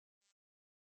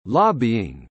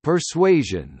Lobbying,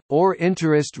 persuasion, or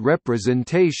interest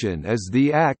representation is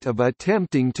the act of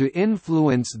attempting to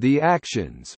influence the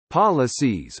actions,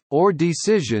 policies, or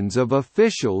decisions of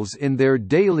officials in their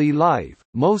daily life,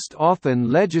 most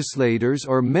often legislators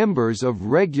or members of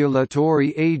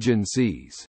regulatory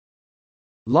agencies.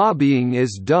 Lobbying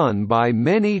is done by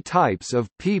many types of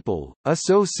people,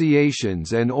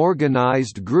 associations and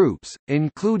organized groups,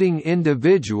 including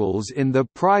individuals in the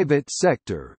private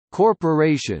sector,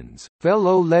 corporations,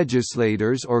 fellow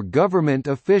legislators or government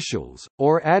officials,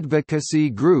 or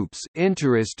advocacy groups,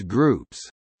 interest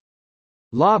groups.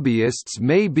 Lobbyists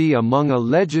may be among a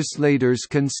legislator's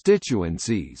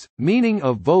constituencies, meaning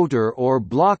a voter or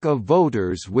block of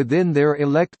voters within their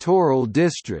electoral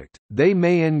district. They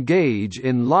may engage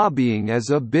in lobbying as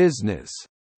a business.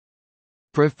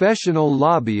 Professional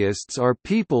lobbyists are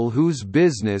people whose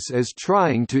business is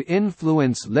trying to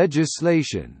influence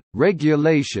legislation,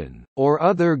 regulation, or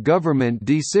other government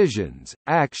decisions,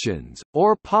 actions,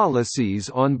 or policies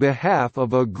on behalf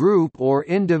of a group or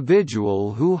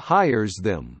individual who hires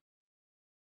them.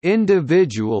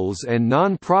 Individuals and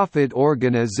non-profit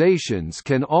organizations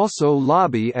can also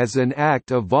lobby as an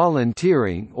act of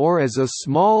volunteering or as a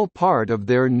small part of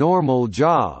their normal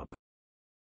job.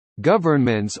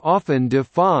 Governments often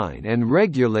define and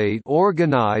regulate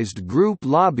organized group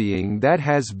lobbying that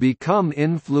has become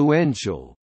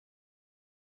influential.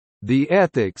 The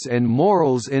ethics and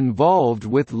morals involved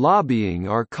with lobbying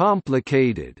are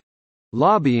complicated.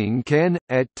 Lobbying can,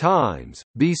 at times,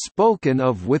 be spoken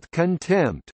of with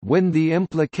contempt, when the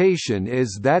implication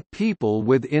is that people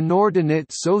with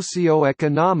inordinate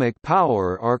socio-economic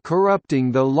power are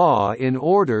corrupting the law in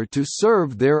order to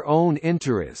serve their own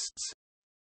interests.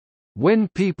 When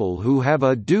people who have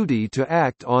a duty to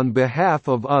act on behalf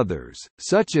of others,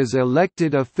 such as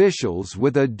elected officials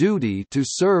with a duty to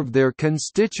serve their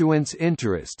constituents'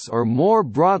 interests or more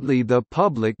broadly the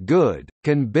public good,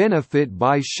 can benefit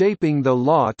by shaping the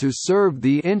law to serve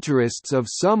the interests of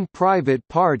some private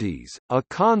parties, a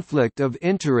conflict of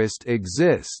interest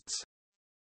exists.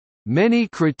 Many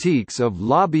critiques of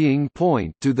lobbying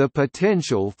point to the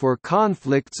potential for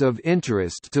conflicts of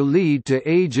interest to lead to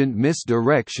agent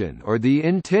misdirection or the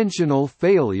intentional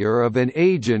failure of an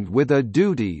agent with a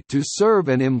duty to serve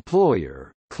an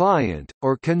employer, client,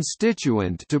 or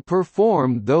constituent to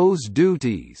perform those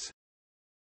duties.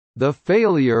 The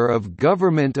failure of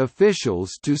government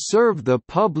officials to serve the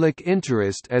public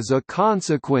interest as a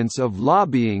consequence of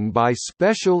lobbying by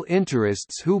special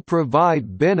interests who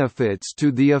provide benefits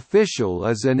to the official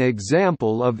is an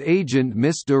example of agent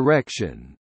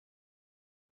misdirection.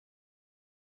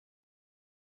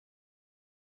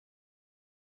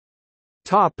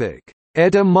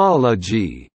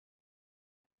 Etymology.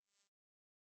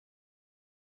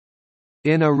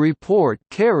 In a report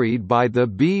carried by the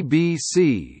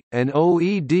BBC, an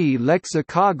OED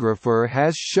lexicographer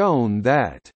has shown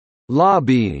that,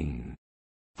 "...lobbying,"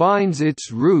 finds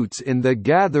its roots in the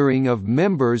gathering of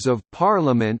members of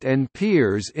Parliament and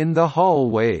peers in the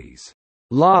hallways,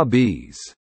 lobbies,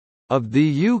 of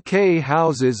the UK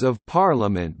Houses of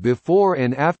Parliament before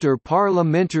and after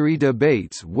parliamentary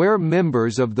debates where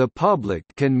members of the public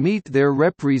can meet their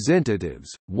representatives.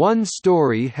 One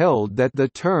story held that the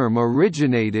term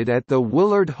originated at the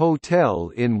Willard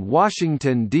Hotel in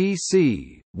Washington,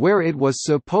 D.C., where it was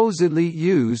supposedly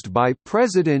used by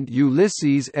President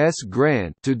Ulysses S.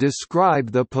 Grant to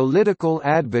describe the political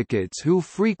advocates who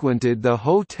frequented the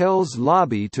hotel's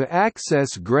lobby to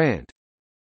access Grant,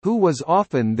 who was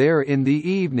often there in the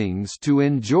evenings to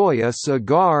enjoy a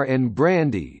cigar and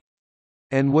brandy,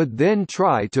 and would then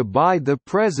try to buy the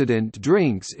president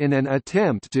drinks in an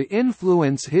attempt to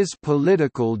influence his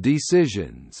political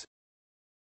decisions.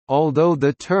 Although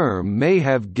the term may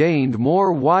have gained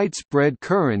more widespread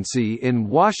currency in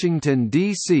Washington,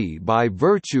 D.C. by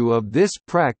virtue of this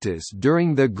practice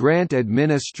during the Grant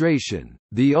administration,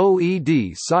 the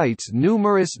OED cites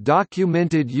numerous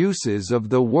documented uses of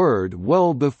the word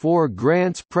well before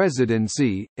Grant's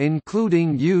presidency,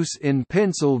 including use in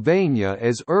Pennsylvania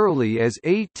as early as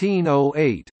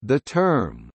 1808. The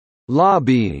term,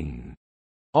 "lobbying,"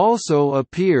 also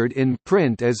appeared in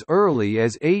print as early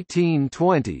as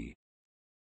 1820.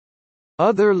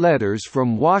 Other letters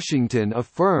from Washington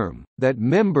affirm that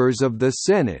members of the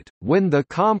Senate, when the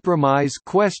compromise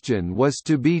question was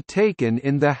to be taken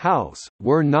in the House,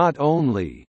 were not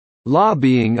only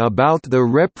lobbying about the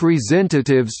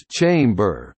representatives'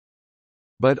 chamber,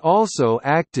 but also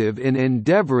active in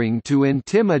endeavoring to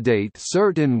intimidate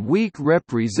certain weak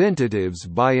representatives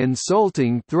by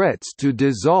insulting threats to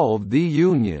dissolve the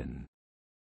Union.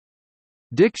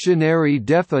 Dictionary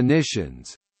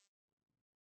definitions.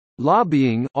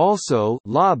 Lobbying, also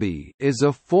lobby, is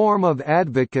a form of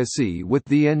advocacy with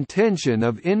the intention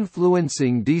of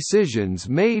influencing decisions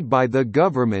made by the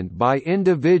government by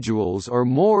individuals or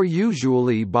more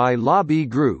usually by lobby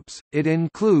groups. It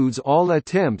includes all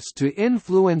attempts to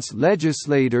influence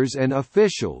legislators and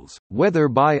officials, whether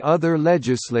by other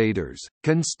legislators,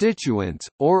 constituents,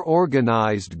 or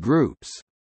organized groups.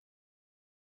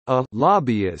 A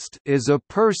lobbyist is a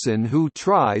person who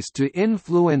tries to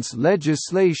influence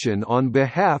legislation on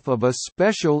behalf of a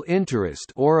special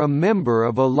interest or a member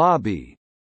of a lobby.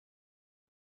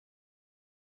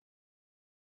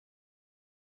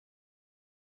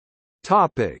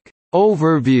 Topic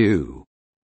Overview.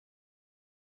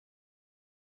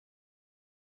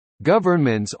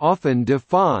 Governments often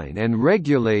define and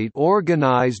regulate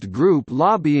organized group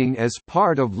lobbying as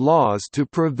part of laws to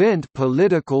prevent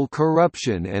political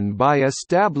corruption and by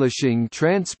establishing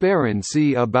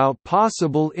transparency about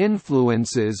possible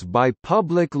influences by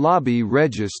public lobby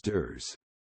registers.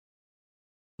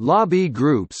 Lobby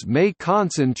groups may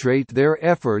concentrate their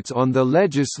efforts on the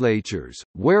legislatures,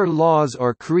 where laws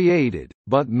are created,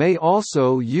 but may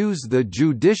also use the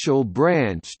judicial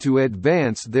branch to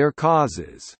advance their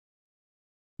causes.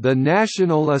 The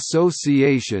National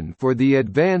Association for the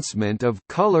Advancement of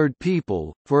Colored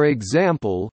People, for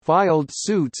example, filed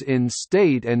suits in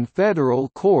state and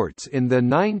federal courts in the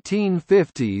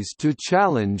 1950s to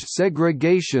challenge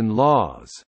segregation laws.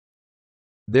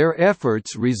 Their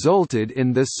efforts resulted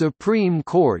in the Supreme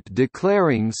Court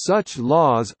declaring such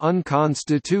laws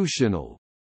unconstitutional.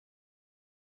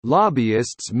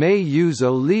 Lobbyists may use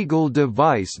a legal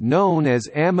device known as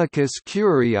amicus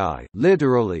curiae,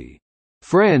 literally,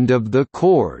 friend of the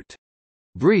court,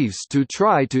 briefs to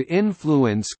try to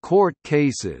influence court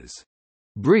cases.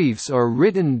 Briefs are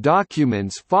written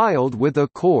documents filed with a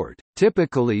court,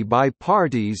 typically by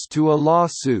parties to a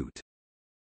lawsuit.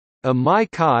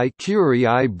 Amici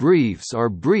curiae briefs are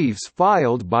briefs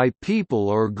filed by people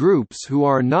or groups who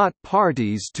are not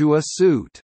parties to a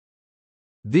suit.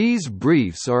 These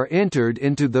briefs are entered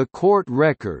into the court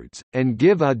records, and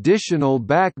give additional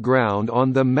background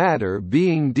on the matter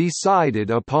being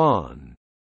decided upon.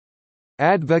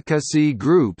 Advocacy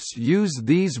groups use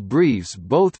these briefs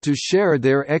both to share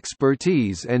their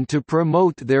expertise and to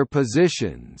promote their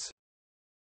positions.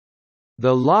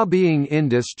 The lobbying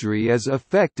industry is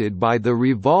affected by the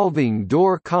revolving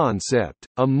door concept,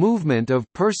 a movement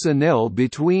of personnel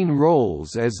between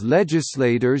roles as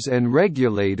legislators and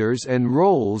regulators and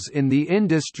roles in the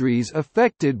industries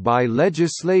affected by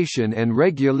legislation and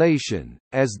regulation,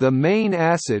 as the main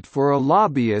asset for a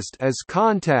lobbyist is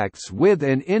contacts with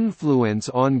and influence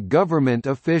on government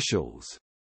officials.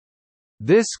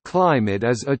 This climate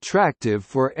is attractive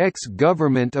for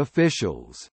ex-government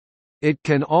officials. It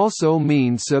can also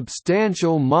mean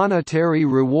substantial monetary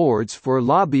rewards for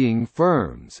lobbying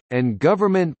firms, and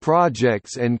government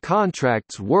projects and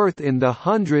contracts worth in the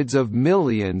hundreds of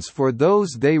millions for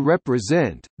those they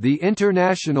represent. The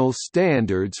international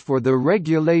standards for the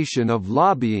regulation of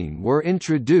lobbying were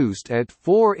introduced at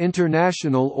 4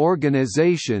 international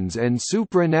organizations and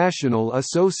supranational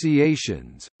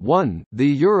associations: 1. The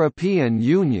European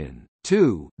Union,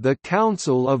 2. The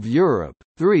Council of Europe,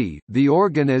 3. The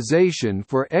Organization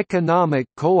for Economic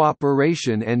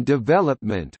Cooperation and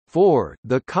Development, 4.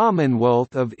 The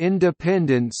Commonwealth of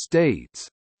Independent States.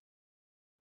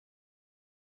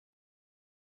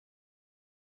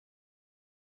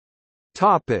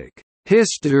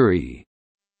 History.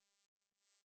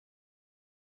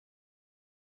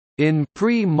 In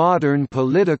pre-modern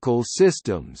political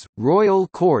systems, royal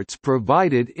courts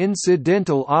provided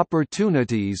incidental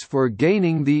opportunities for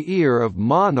gaining the ear of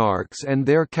monarchs and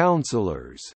their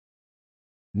councillors.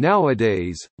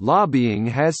 Nowadays, lobbying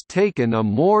has taken a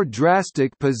more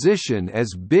drastic position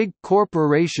as big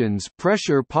corporations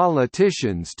pressure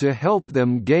politicians to help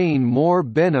them gain more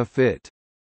benefit.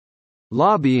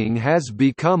 Lobbying has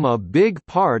become a big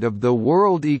part of the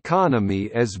world economy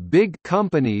as big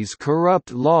companies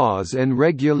corrupt laws and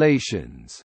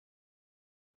regulations.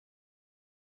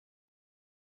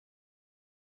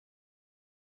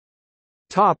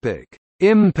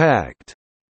 Impact.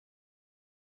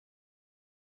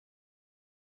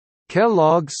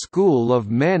 Kellogg School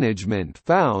of Management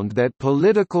found that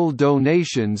political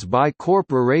donations by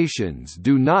corporations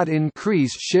do not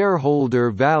increase shareholder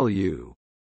value.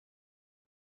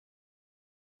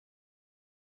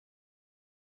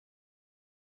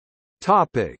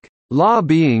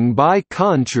 Lobbying by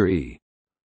country.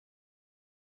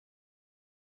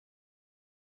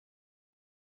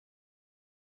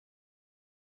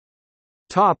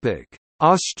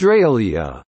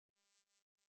 Australia.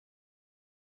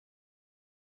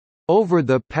 Over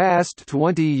the past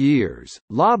 20 years,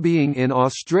 lobbying in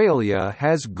Australia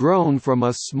has grown from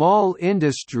a small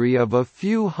industry of a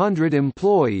few hundred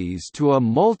employees to a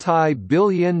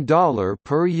multi-billion-dollar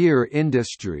per year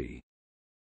industry.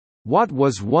 What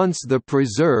was once the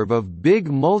preserve of big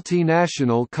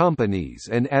multinational companies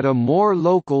and at a more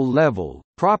local level,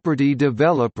 property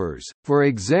developers, for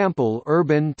example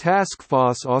Urban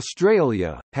Taskforce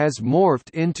Australia, has morphed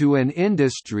into an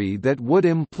industry that would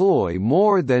employ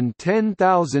more than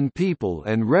 10,000 people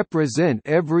and represent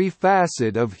every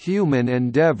facet of human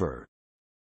endeavour.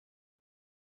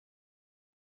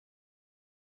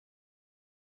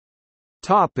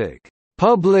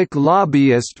 Public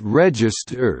lobbyist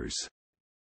registers.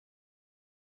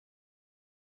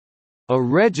 A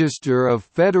register of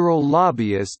federal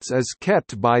lobbyists is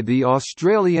kept by the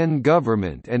Australian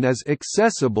government and is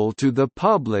accessible to the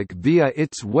public via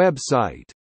its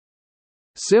website.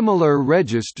 Similar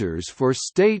registers for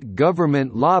state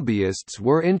government lobbyists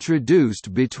were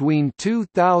introduced between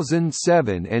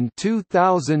 2007 and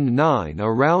 2009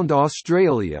 around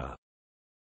Australia.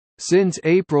 Since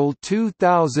April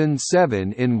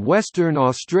 2007 in Western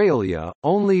Australia,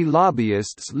 only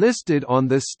lobbyists listed on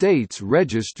the state's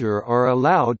register are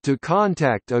allowed to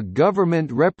contact a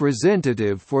government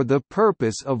representative for the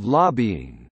purpose of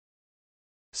lobbying.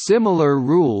 Similar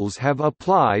rules have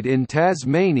applied in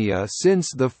Tasmania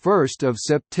since 1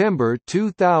 September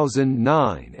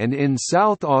 2009 and in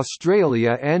South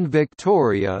Australia and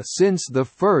Victoria since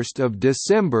 1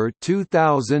 December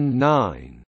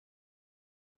 2009.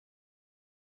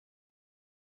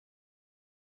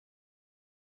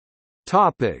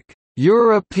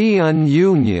 European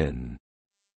Union.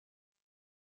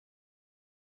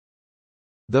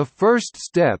 The first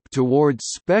step towards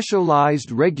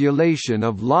specialised regulation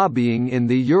of lobbying in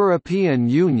the European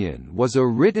Union was a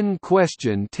written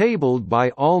question tabled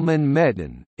by Alman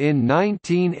Metten, in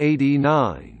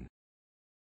 1989.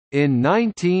 In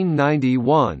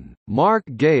 1991, Mark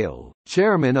Gale,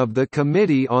 chairman of the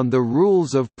Committee on the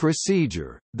Rules of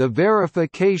Procedure, the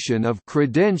Verification of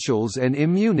Credentials and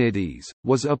Immunities,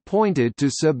 was appointed to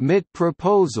submit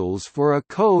proposals for a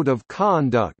code of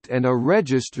conduct and a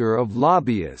register of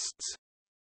lobbyists.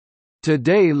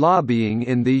 Today lobbying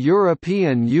in the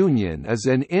European Union is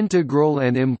an integral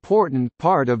and important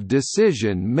part of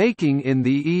decision-making in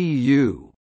the EU.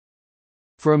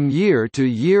 From year to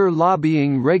year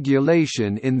lobbying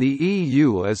regulation in the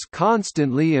EU is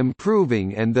constantly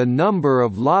improving and the number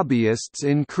of lobbyists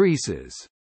increases.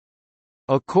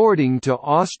 According to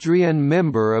Austrian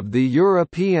member of the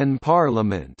European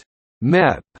Parliament,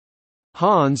 MEP,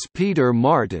 Hans-Peter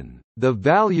Martin, the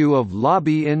value of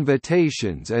lobby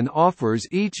invitations and offers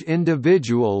each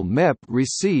individual MEP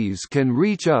receives can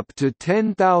reach up to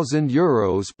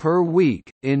 €10,000 per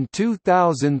week. In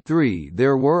 2003,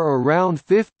 there were around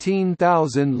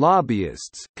 15,000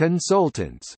 lobbyists,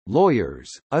 consultants, lawyers,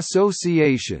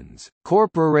 associations,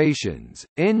 corporations,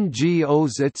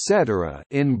 NGOs etc.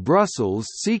 in Brussels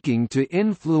seeking to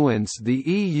influence the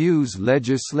EU's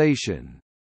legislation.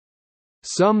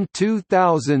 Some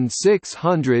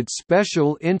 2,600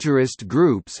 special interest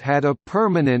groups had a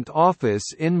permanent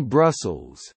office in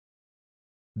Brussels.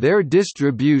 Their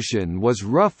distribution was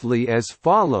roughly as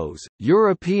follows: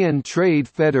 European trade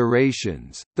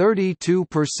federations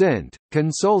 32%,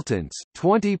 consultants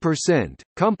 20%,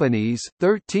 companies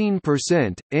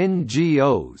 13%,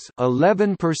 NGOs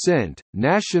 11%,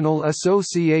 national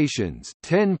associations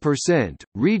 10%,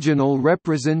 regional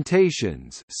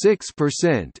representations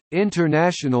 6%,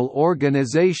 international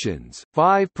organizations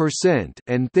 5%,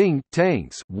 and think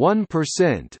tanks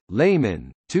 1%.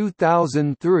 Lehman,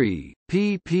 2003,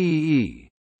 ppe.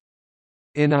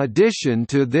 In addition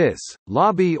to this,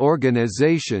 lobby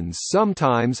organizations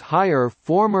sometimes hire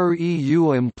former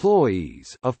EU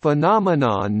employees, a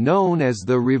phenomenon known as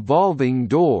the revolving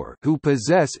door, who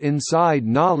possess inside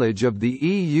knowledge of the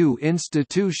EU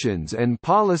institutions and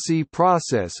policy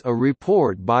process. A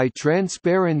report by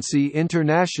Transparency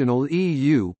International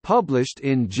EU published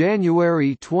in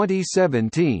January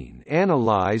 2017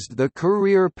 analyzed the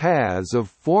career paths of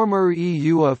former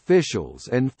EU officials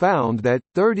and found that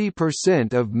 30%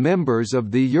 of members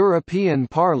of the European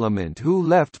Parliament who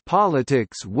left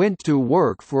politics went to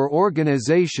work for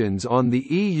organisations on the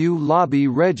EU lobby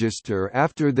register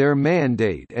after their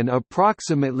mandate, and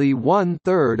approximately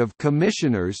one-third of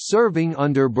commissioners serving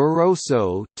under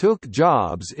Barroso took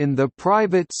jobs in the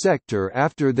private sector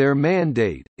after their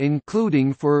mandate,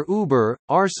 including for Uber,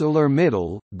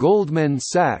 ArcelorMittal, Goldman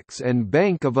Sachs and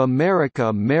Bank of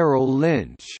America Merrill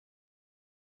Lynch.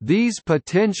 These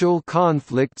potential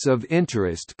conflicts of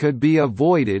interest could be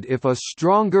avoided if a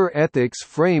stronger ethics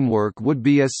framework would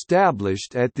be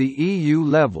established at the EU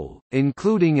level,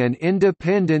 including an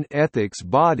independent ethics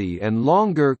body and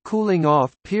longer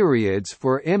cooling-off periods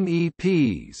for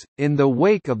MEPs. In the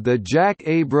wake of the Jack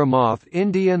Abramoff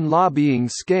Indian lobbying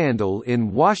scandal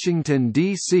in Washington,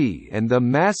 D.C., and the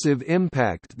massive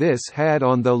impact this had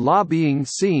on the lobbying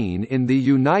scene in the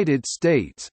United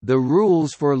States, the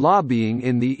rules for lobbying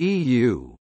in the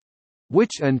EU,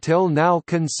 which until now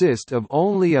consist of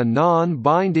only a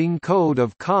non-binding code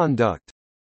of conduct,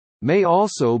 may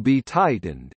also be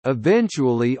tightened.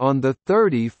 Eventually, on the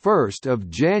 31st of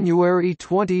January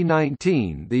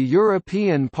 2019, the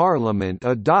European Parliament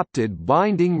adopted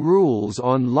binding rules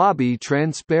on lobby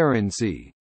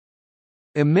transparency.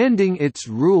 Amending its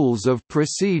rules of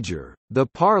procedure, the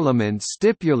Parliament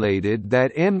stipulated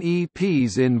that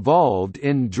MEPs involved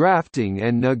in drafting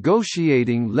and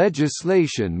negotiating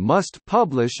legislation must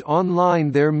publish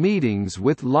online their meetings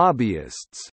with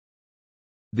lobbyists.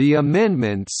 The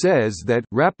amendment says that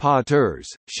rapporteurs,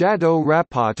 shadow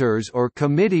rapporteurs or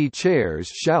committee chairs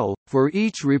shall, for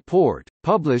each report,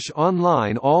 publish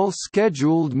online all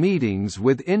scheduled meetings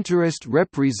with interest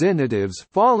representatives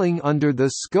falling under the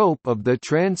scope of the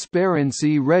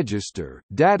Transparency Register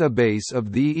database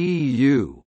of the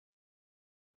EU.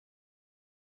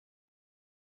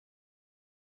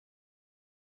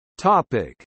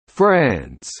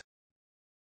 France.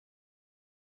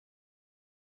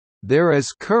 There is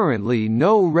currently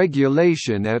no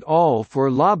regulation at all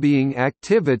for lobbying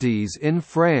activities in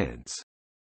France.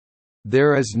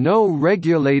 There is no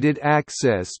regulated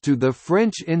access to the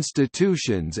French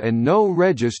institutions and no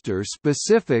register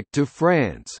specific to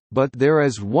France, but there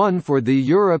is one for the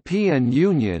European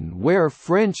Union where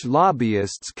French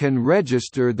lobbyists can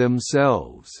register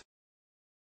themselves.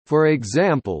 For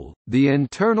example, the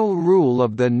internal rule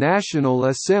of the National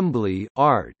Assembly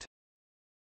Art.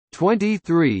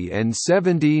 23 and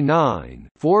 79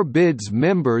 forbids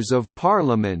members of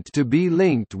parliament to be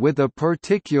linked with a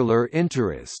particular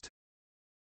interest.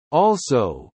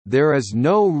 Also, there is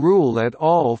no rule at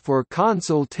all for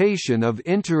consultation of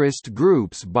interest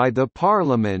groups by the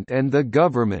parliament and the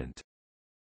government.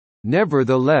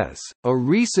 Nevertheless, a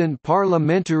recent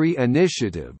parliamentary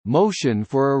initiative motion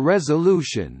for a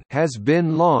resolution has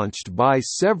been launched by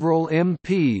several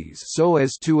MPs so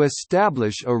as to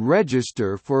establish a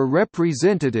register for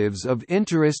representatives of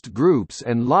interest groups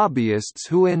and lobbyists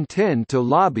who intend to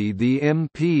lobby the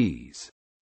MPs.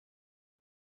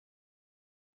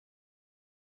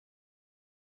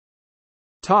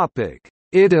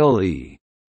 Italy.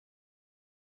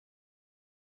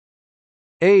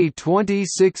 A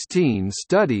 2016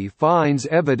 study finds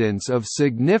evidence of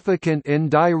significant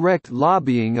indirect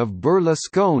lobbying of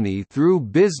Berlusconi through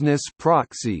business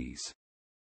proxies.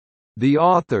 The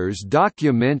authors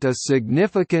document a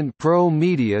significant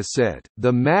pro-Mediaset,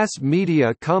 the mass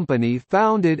media company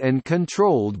founded and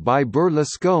controlled by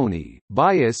Berlusconi,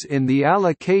 bias in the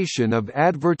allocation of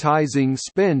advertising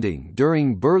spending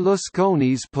during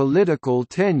Berlusconi's political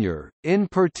tenure, in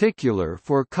particular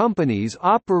for companies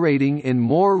operating in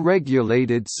more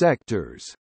regulated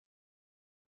sectors.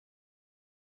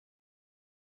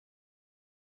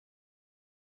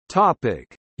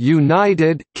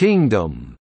 United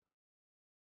Kingdom.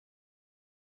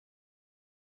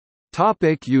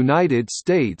 United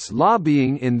States.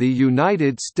 Lobbying in the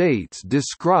United States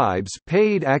describes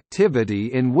paid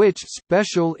activity in which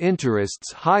special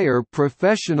interests hire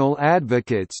professional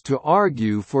advocates to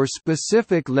argue for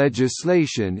specific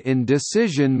legislation in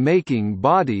decision-making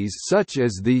bodies such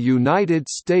as the United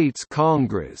States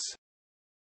Congress.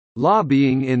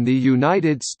 Lobbying in the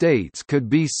United States could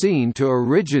be seen to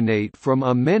originate from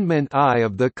Amendment I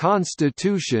of the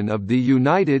Constitution of the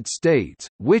United States,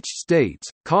 which states,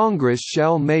 "Congress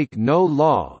shall make no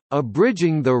law,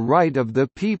 abridging the right of the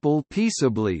people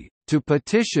peaceably, to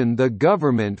petition the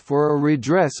government for a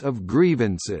redress of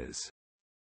grievances."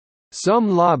 Some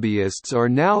lobbyists are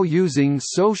now using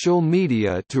social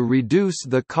media to reduce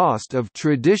the cost of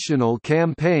traditional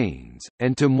campaigns,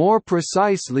 and to more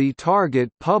precisely target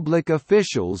public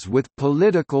officials with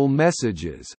political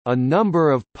messages. A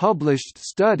number of published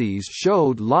studies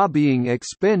showed lobbying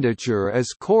expenditure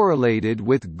is correlated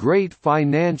with great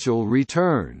financial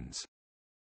returns.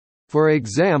 For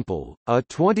example, a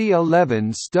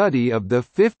 2011 study of the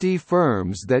 50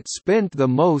 firms that spent the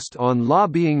most on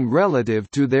lobbying relative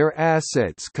to their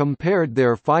assets compared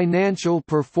their financial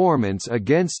performance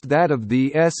against that of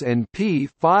the S&P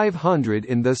 500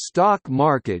 in the stock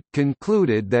market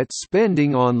concluded that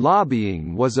spending on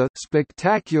lobbying was a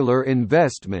spectacular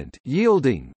investment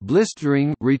yielding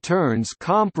blistering returns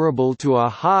comparable to a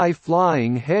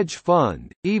high-flying hedge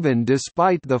fund, even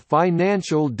despite the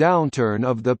financial downturn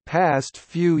of the past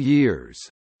few years.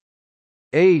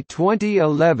 A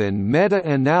 2011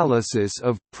 meta-analysis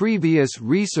of previous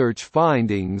research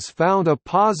findings found a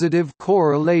positive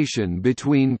correlation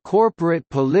between corporate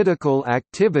political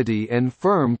activity and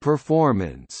firm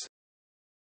performance.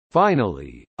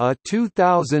 Finally, a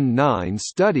 2009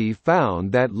 study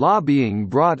found that lobbying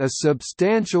brought a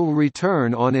substantial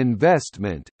return on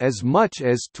investment, as much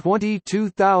as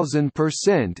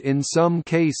 22,000% in some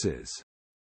cases.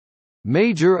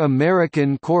 Major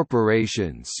American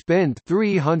corporations spent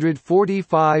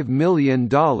 $345 million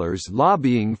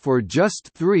lobbying for just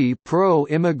 3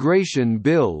 pro-immigration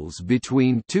bills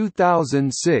between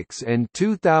 2006 and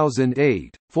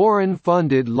 2008.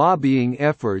 Foreign-funded lobbying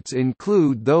efforts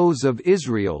include those of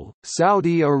Israel,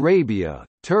 Saudi Arabia,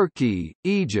 Turkey,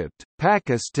 Egypt,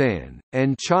 Pakistan,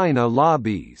 and China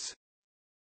lobbies.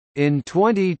 In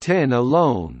 2010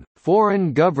 alone,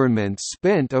 foreign governments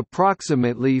spent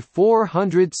approximately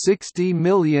 $460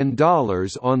 million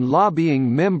on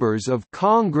lobbying members of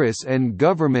Congress and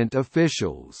government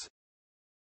officials.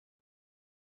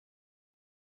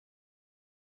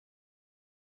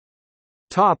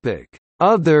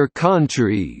 Other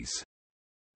countries.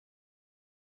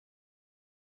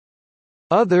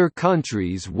 Other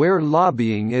countries where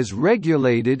lobbying is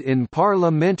regulated in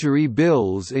parliamentary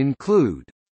bills include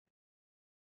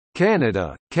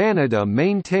Canada. Canada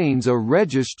maintains a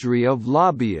registry of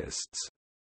lobbyists.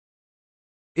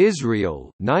 Israel,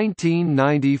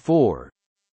 1994.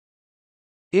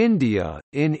 India.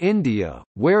 In India,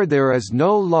 where there is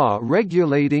no law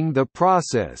regulating the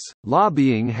process,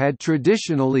 lobbying had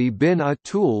traditionally been a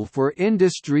tool for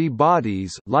industry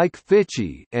bodies like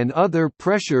FICCI and other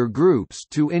pressure groups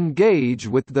to engage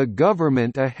with the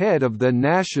government ahead of the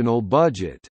national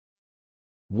budget.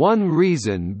 One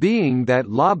reason being that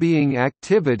lobbying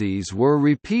activities were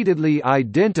repeatedly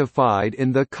identified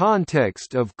in the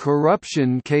context of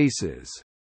corruption cases.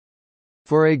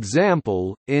 For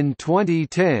example, in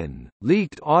 2010,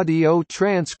 leaked audio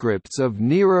transcripts of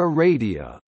Nira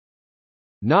Radia.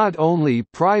 Not only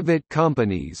private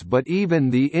companies but even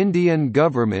the Indian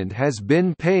government has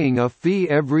been paying a fee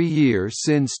every year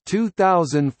since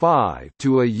 2005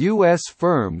 to a U.S.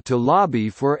 firm to lobby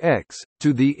for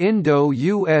to the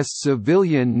Indo-US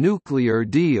civilian nuclear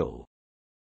deal.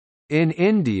 In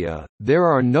India, there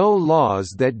are no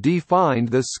laws that define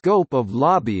the scope of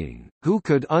lobbying, who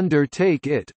could undertake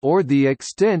it, or the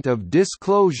extent of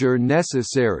disclosure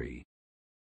necessary.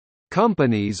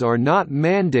 Companies are not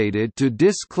mandated to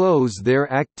disclose their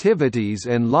activities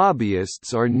and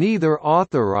lobbyists are neither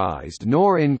authorized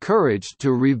nor encouraged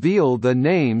to reveal the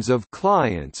names of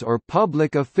clients or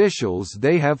public officials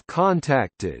they have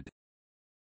contacted.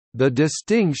 The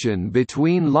distinction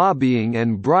between lobbying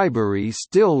and bribery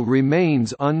still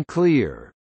remains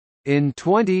unclear. In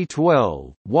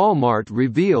 2012, Walmart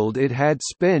revealed it had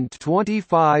spent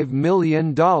 $25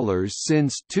 million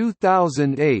since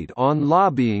 2008 on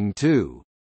lobbying to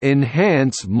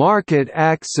enhance market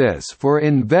access for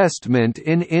investment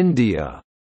in India.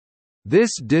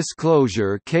 This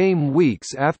disclosure came weeks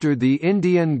after the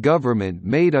Indian government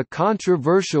made a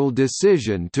controversial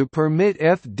decision to permit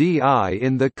FDI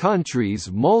in the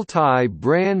country's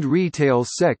multi-brand retail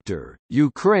sector.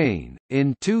 Ukraine.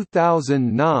 In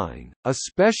 2009, a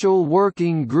special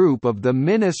working group of the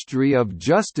Ministry of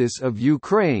Justice of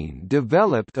Ukraine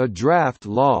developed a draft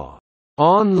law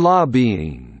on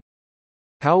lobbying.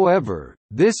 However,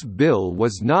 this bill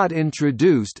was not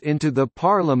introduced into the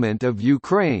Parliament of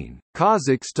Ukraine,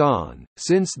 Kazakhstan,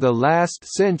 since the last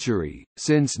century.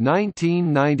 Since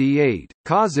 1998,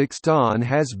 Kazakhstan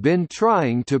has been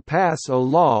trying to pass a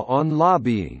law on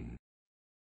lobbying.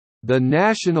 The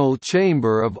National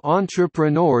Chamber of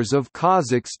Entrepreneurs of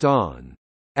Kazakhstan,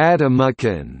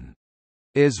 Atamakan,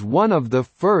 is one of the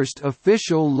first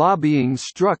official lobbying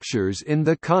structures in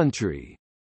the country.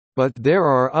 But there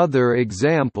are other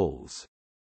examples.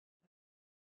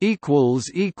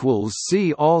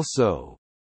 See also